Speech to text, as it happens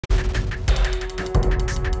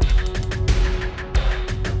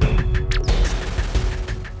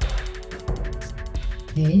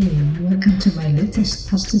Hey, welcome to my latest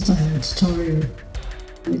TouchDesigner tutorial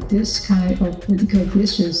with this kind of vertical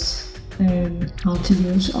glitches and how to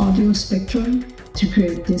use audio spectrum to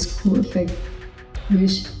create this cool effect,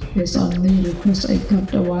 which based on the request I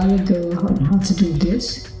got a while ago on how to do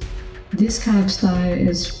this. This kind of style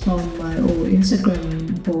is from my old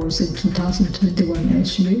Instagram post in 2021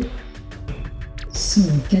 actually. So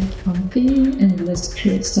get comfy and let's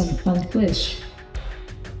create some fun glitch.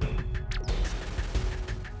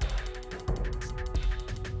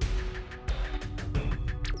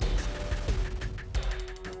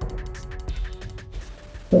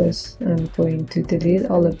 First, I'm going to delete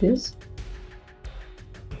all of this.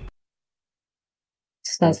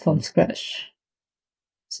 Start from scratch.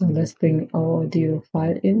 So let's bring our audio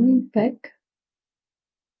file in back.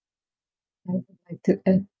 I would like to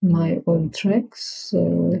add my own tracks.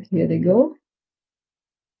 So here they go.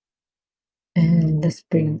 And let's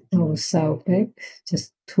bring our sound back.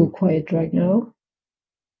 Just too quiet right now.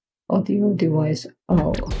 Audio device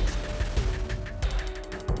out.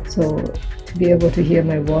 So to be able to hear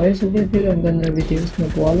my voice a little bit, I'm going to reduce my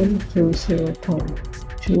volume to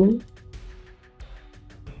 0.2.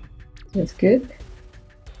 That's good.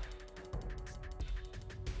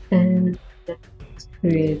 And let's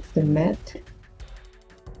create the mat.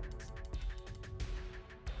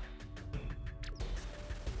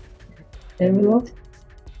 Envelope.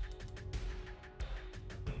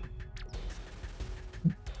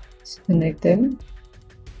 Let's connect them.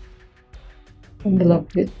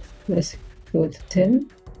 Envelope width, let's go to 10.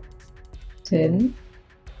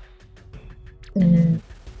 And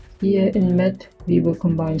here in mat, we will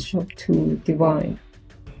combine shop to divine.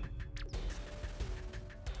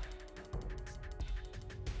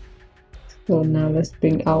 So now let's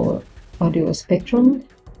bring our audio spectrum.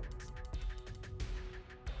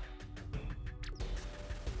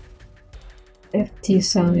 FT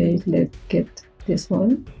size, let's get this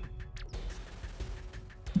one.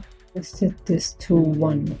 Let's set this to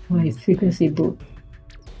 1, high frequency boost.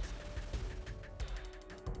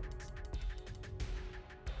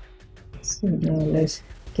 So now let's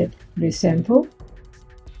get resample.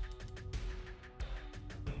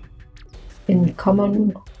 In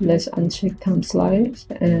common, let's uncheck time slice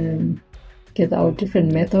and get our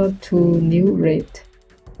different method to new rate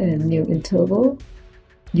and new interval.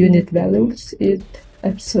 Unit values is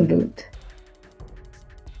absolute.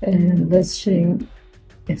 And let's change,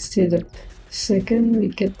 instead of second, we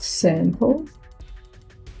get sample.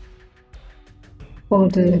 For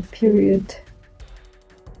the period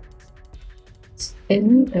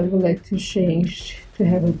N, I would like to change to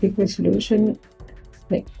have a big resolution,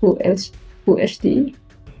 like full HD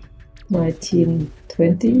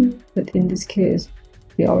 1920, but in this case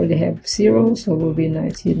we already have 0, so it will be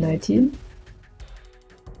 1919.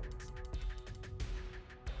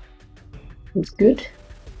 It's good.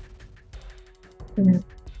 And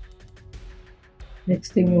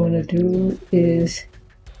next thing you want to do is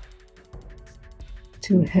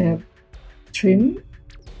to have trim.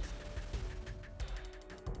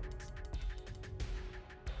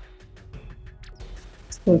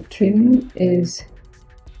 So trim is,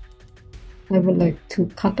 I would like to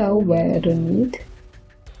cut out where I don't need.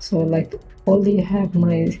 So like only have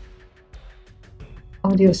my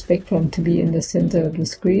audio spectrum to be in the center of the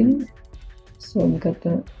screen. So I'm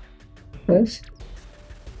gonna first,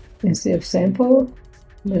 instead of sample,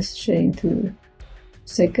 let's change to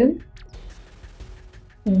second.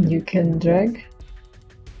 And you can drag.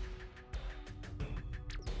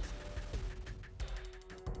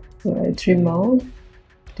 So I trim out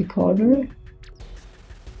the corner,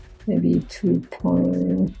 maybe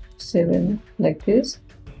 2.7 like this,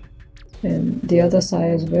 and the other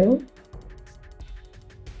side as well.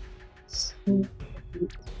 So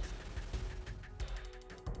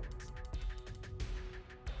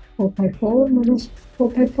 4x4 minus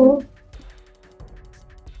 4x4.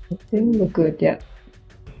 I think look good, yeah.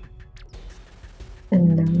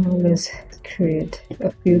 And now let's create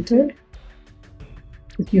a filter.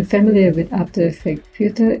 If you're familiar with After Effects,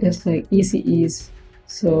 filter is like easy ease.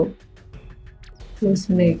 So let's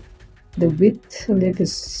make the width a little bit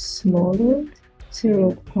smaller,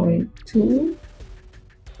 0.2,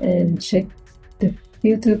 and check the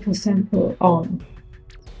filter per sample on.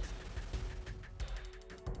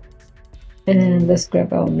 And let's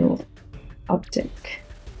grab our new object.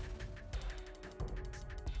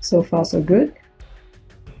 So far so good.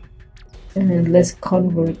 And let's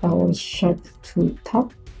convert our shot to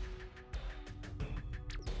top.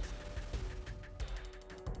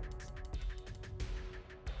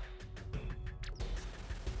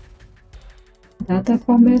 Data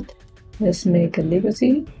format, let's make a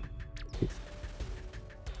legacy.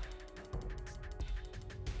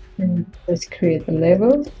 let's create a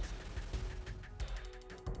level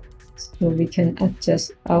so we can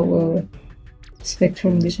adjust our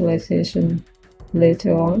spectrum visualization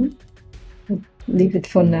later on. Leave it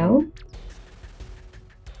for now.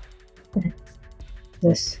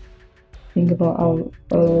 Let's think about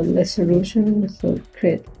our resolution. So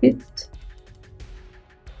create fit.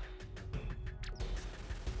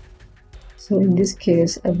 So in this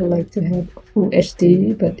case, I would like to have full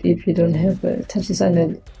HD, but if you don't have a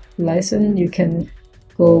TouchDesigner license, you can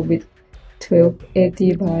go with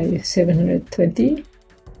 1280 by 720.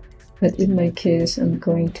 But in my case, I'm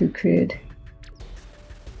going to create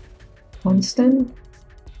constant,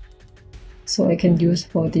 so I can use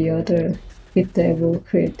for the other bit that I will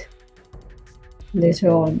create later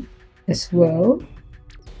on as well.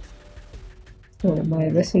 So my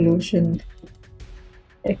resolution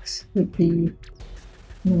X would be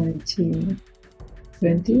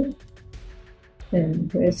 1920,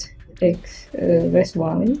 and res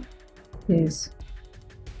Y is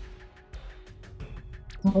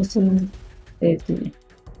 1080.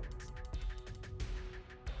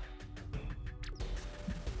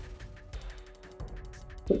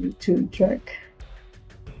 Going to drag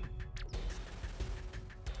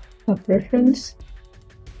up reference,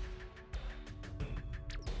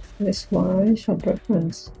 res Y sharp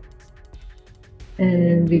reference,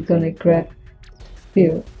 and we're gonna grab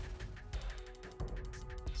fill.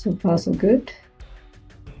 So far so good.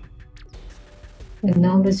 And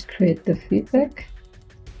now let's create the feedback.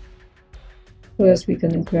 First we're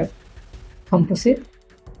gonna grab composite,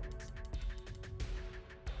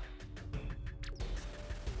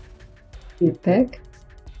 feedback,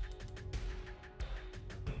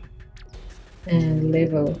 and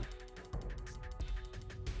level.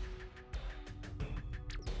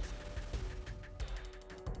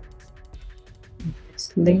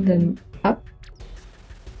 Let's link them up.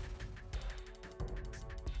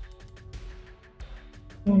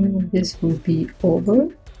 And this will be over.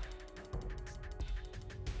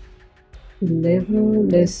 Level,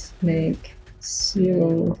 let's make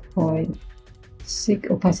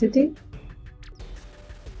 0.6 opacity.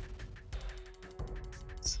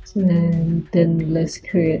 And then let's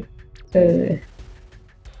create a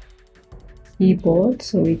keyboard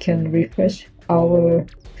so we can refresh our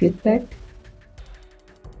feedback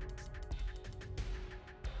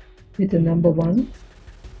with the number 1.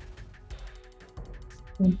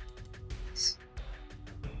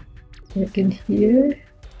 Click in here.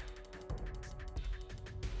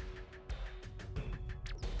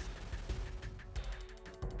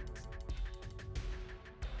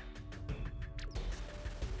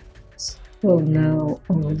 So now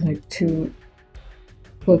I would like to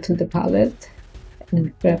go to the palette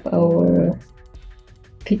and grab our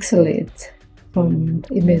pixelate from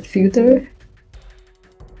image filter.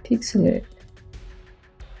 Pixelate.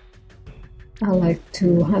 I like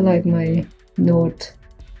to highlight my node.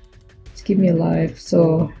 Just give me a life,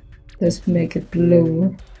 so let's make it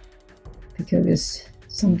blue because it's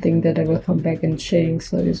something that I will come back and change.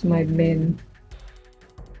 So it's my main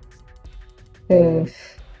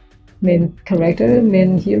character,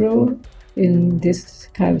 main hero in this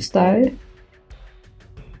kind of style.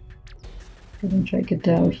 I'm gonna drag it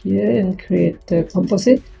down here and create the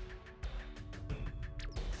composite.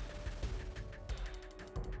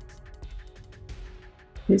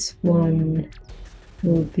 This one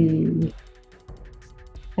will be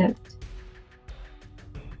add.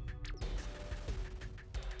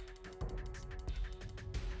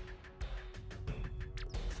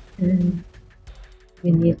 And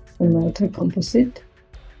we need another composite.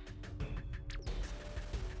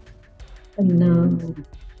 And now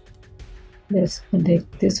let's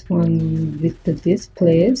connect this one with the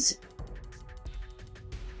displays.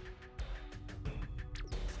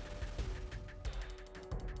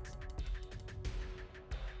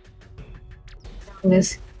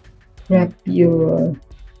 Let's grab your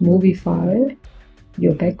movie file,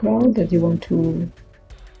 your background that you want to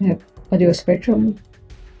have audio spectrum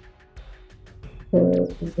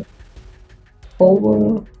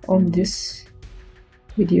over on this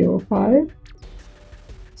video file.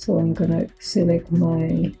 So I'm gonna select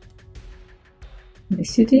my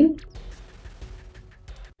city,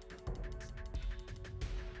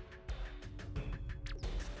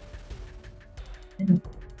 and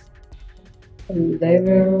a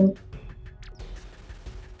level,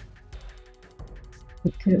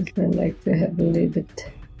 because I like to have a little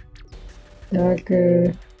bit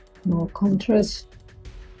darker, more contrast,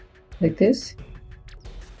 like this.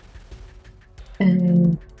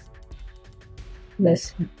 And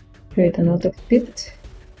let's create another fit.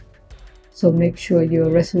 So make sure your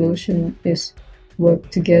resolution is work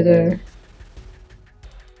together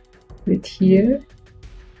it here,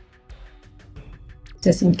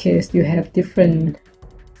 just in case you have different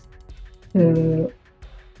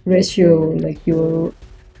ratio, like you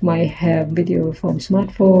might have video from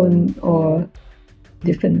smartphone or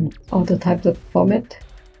different other types of format.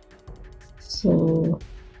 So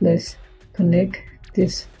let's connect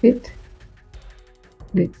this bit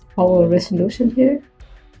with our resolution here,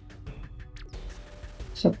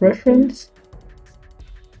 sub-reference,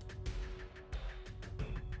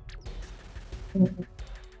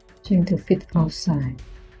 change to fit outside.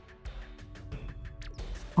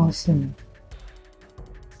 Awesome.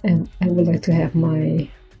 And I would like to have my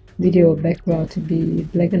video background to be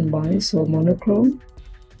black and white, so monochrome.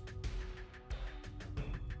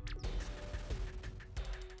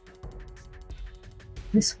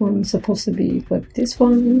 This one is supposed to be like this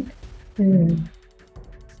one, and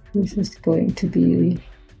this is going to be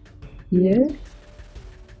here.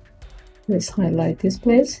 Let's highlight this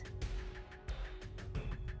place.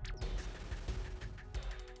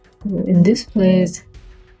 In this place,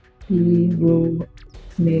 we will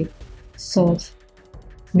make source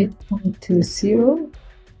midpoint to 0,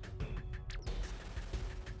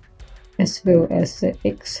 as well as the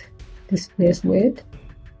X displace weight,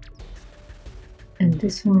 and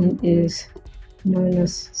this one is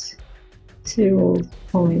minus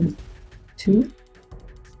 0.2.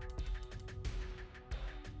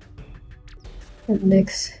 And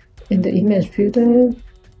next, in the image filter,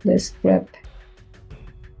 let's grab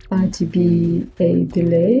RGBA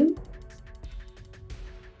delay,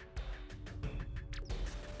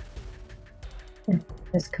 and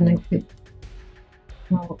let's connect with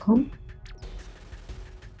our comp.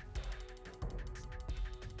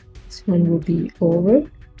 This one will be over.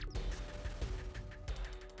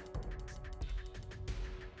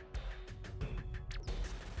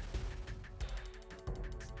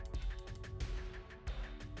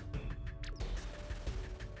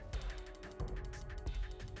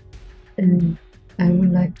 And I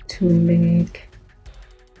would like to make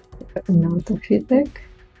another feedback.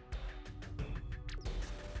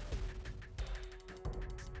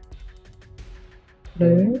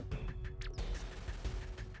 Blur.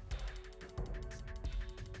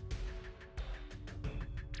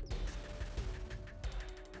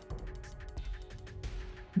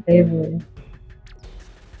 Label.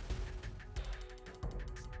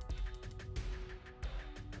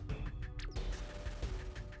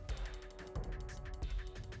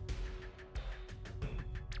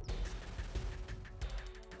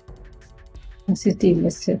 Opacity,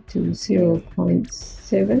 let's set to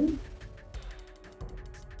 0.7,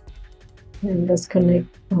 and let's connect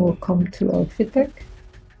our comp to our feedback,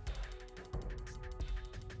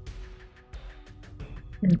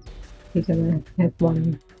 and we're gonna have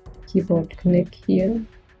one keyboard connect here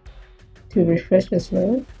to refresh as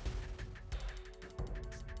well.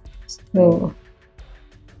 So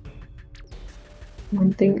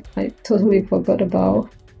one thing I totally forgot about,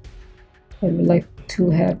 I would like to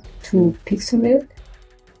have 2 pixelate.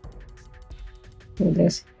 So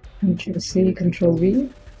let's Ctrl+C, Ctrl+V,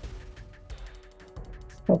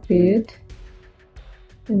 copy it,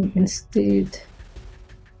 and instead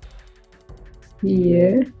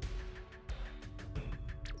here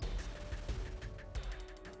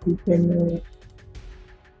we can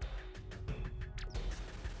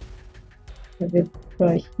have it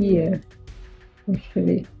right here.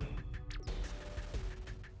 Actually,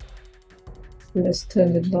 let's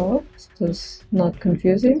turn it off so it's not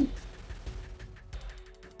confusing.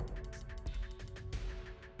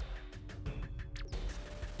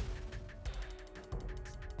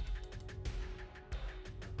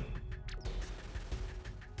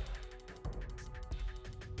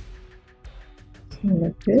 So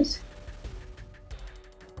like this,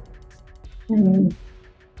 and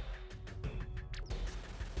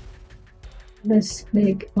let's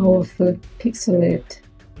make our first pixelate.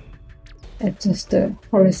 Adjust the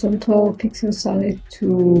horizontal pixel size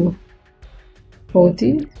to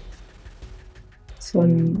 40. This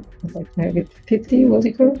one I'd like to have it 50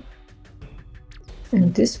 vertical,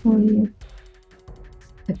 and this one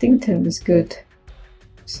I think 10 is good.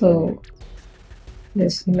 So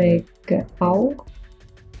let's make an owl.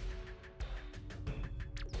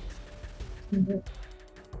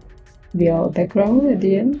 Be our background at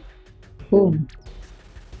the end. Boom.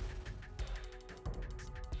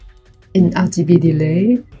 In RGB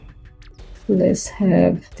delay, let's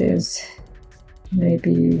have this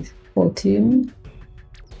maybe 14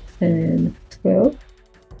 and 12,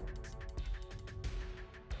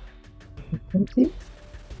 20.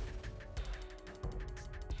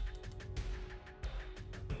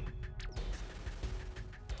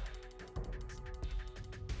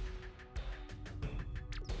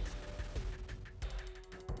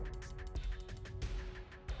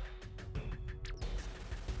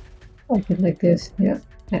 like it like this. Yeah,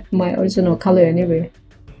 my original color anyway.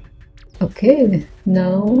 Okay,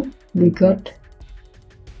 now we got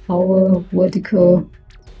our vertical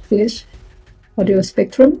glitch audio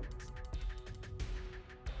spectrum.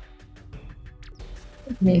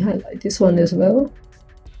 Let me highlight this one as well.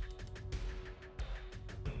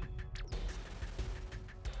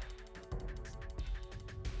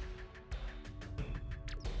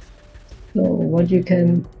 So what you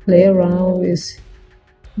can play around with,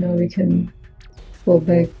 now we can go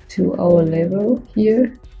back to our level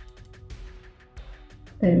here,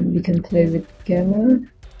 and we can play with gamma.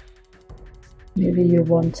 Maybe you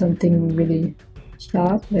want something really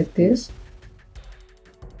sharp like this.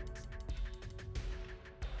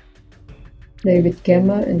 Play with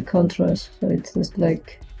gamma and contrast, so it's just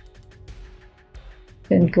like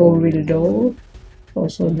can go really low,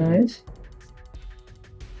 also nice.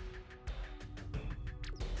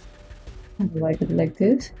 I like it like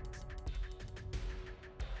this.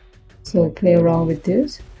 So play around with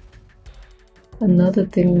this. Another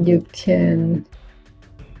thing you can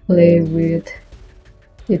play with,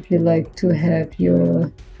 if you like to have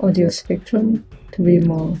your audio spectrum to be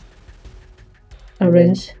more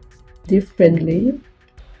arranged differently,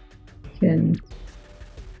 can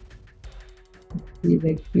be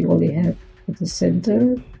like we only have at the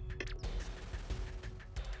center.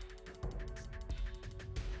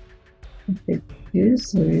 Like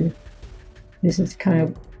this, so this is kind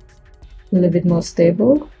of a little bit more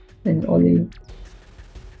stable and only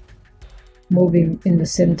moving in the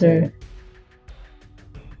center.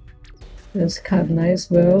 That's kind of nice.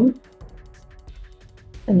 Well,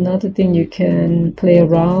 another thing you can play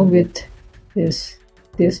around with is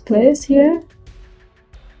this place here,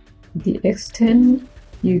 the extend.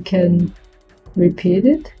 You can repeat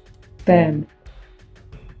it. Bam,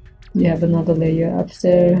 you have another layer up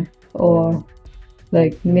there, or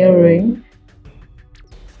like mirroring.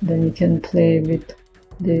 Then you can play with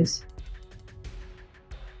this,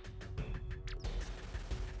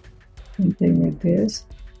 something like this.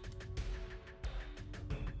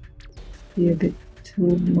 Be a bit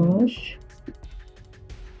too much.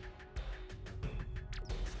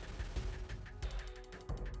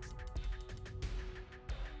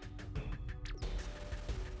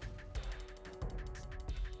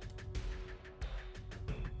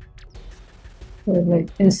 So like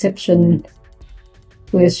Inception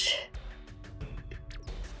glitch.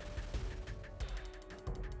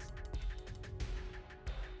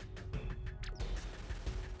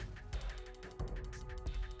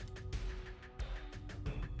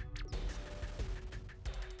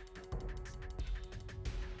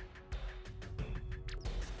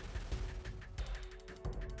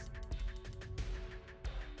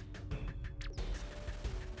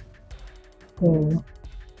 So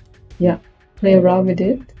yeah, play around with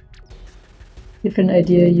it. Different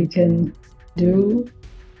idea you can do.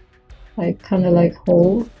 I kind of like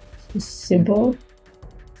whole. It's simple.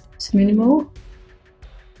 It's minimal.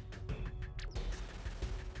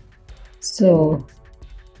 So,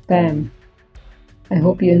 bam. I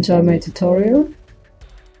hope you enjoy my tutorial.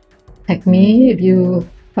 Tag me if you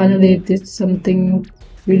finally did something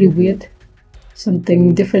really weird,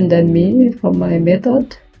 something different than me from my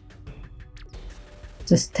method.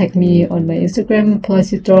 Just tag me on my Instagram,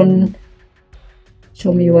 plyzitron.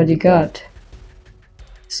 Show me what you got.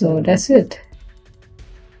 So that's it.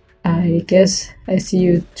 I guess I see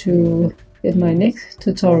you in my next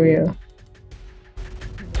tutorial.